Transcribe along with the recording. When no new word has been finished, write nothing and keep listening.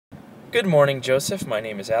Good morning, Joseph. My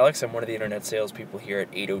name is Alex. I'm one of the internet salespeople here at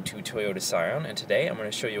 802 Toyota Scion, and today I'm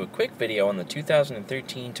going to show you a quick video on the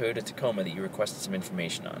 2013 Toyota Tacoma that you requested some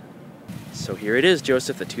information on. So here it is,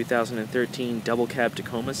 Joseph, the 2013 Double Cab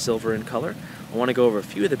Tacoma, silver in color. I want to go over a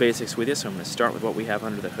few of the basics with you, so I'm going to start with what we have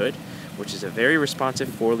under the hood, which is a very responsive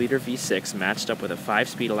 4-liter V6 matched up with a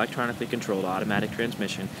 5-speed electronically controlled automatic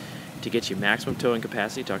transmission to get you maximum towing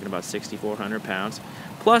capacity, talking about 6,400 pounds.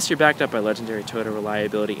 Plus, you're backed up by legendary Toyota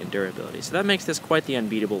reliability and durability. So that makes this quite the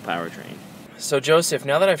unbeatable powertrain. So Joseph,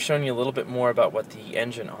 now that I've shown you a little bit more about what the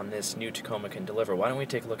engine on this new Tacoma can deliver, why don't we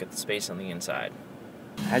take a look at the space on the inside?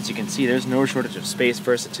 As you can see, there's no shortage of space,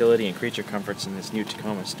 versatility, and creature comforts in this new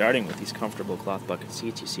Tacoma, starting with these comfortable cloth bucket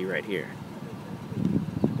seats you see right here.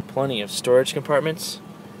 Plenty of storage compartments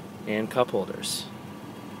and cup holders.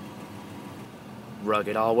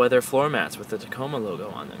 Rugged all-weather floor mats with the Tacoma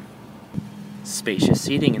logo on them. Spacious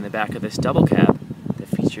seating in the back of this double cab that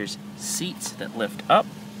features seats that lift up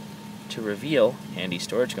to reveal handy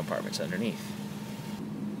storage compartments underneath.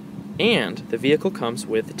 And the vehicle comes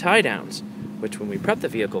with tie-downs, which when we prep the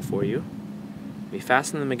vehicle for you, we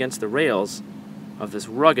fasten them against the rails of this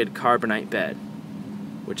rugged carbonite bed,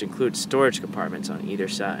 which includes storage compartments on either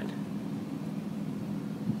side.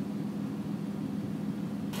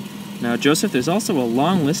 Now, Joseph, there's also a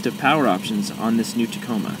long list of power options on this new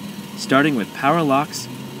Tacoma, starting with power locks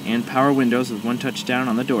and power windows with one touch down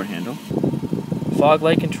on the door handle, fog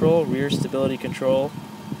light control, rear stability control,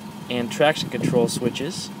 and traction control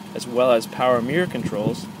switches, as well as power mirror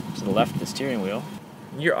controls to the left of the steering wheel,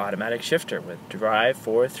 your automatic shifter with drive,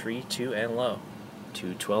 4, 3, 2, and low,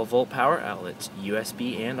 2 12-volt power outlets,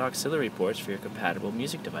 USB and auxiliary ports for your compatible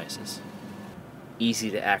music devices,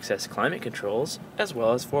 easy-to-access climate controls, as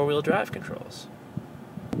well as 4-wheel drive controls.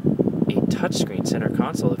 A touchscreen center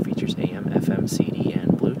console that features AM, FM, CD,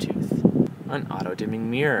 and Bluetooth. An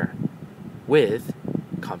auto-dimming mirror with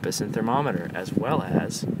compass and thermometer, as well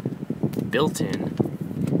as built-in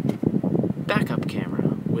backup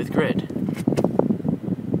camera with grid.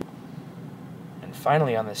 And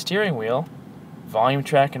finally, on the steering wheel, volume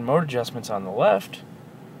track and mode adjustments on the left,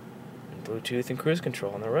 and Bluetooth and cruise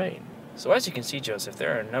control on the right. So as you can see, Joseph,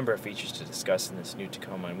 there are a number of features to discuss in this new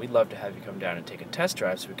Tacoma, and we'd love to have you come down and take a test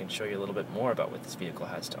drive so we can show you a little bit more about what this vehicle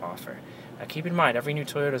has to offer. Now keep in mind, every new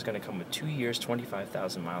Toyota is going to come with 2 years,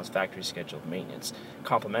 25,000 miles factory scheduled maintenance,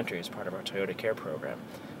 complimentary as part of our Toyota Care program.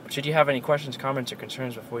 But should you have any questions, comments, or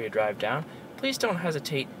concerns before you drive down, please don't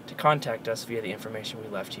hesitate to contact us via the information we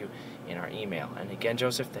left you in our email. And again,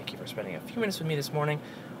 Joseph, thank you for spending a few minutes with me this morning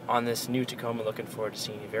on this new Tacoma. Looking forward to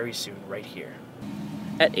seeing you very soon right here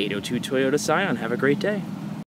at 802 Toyota Scion. Have a great day.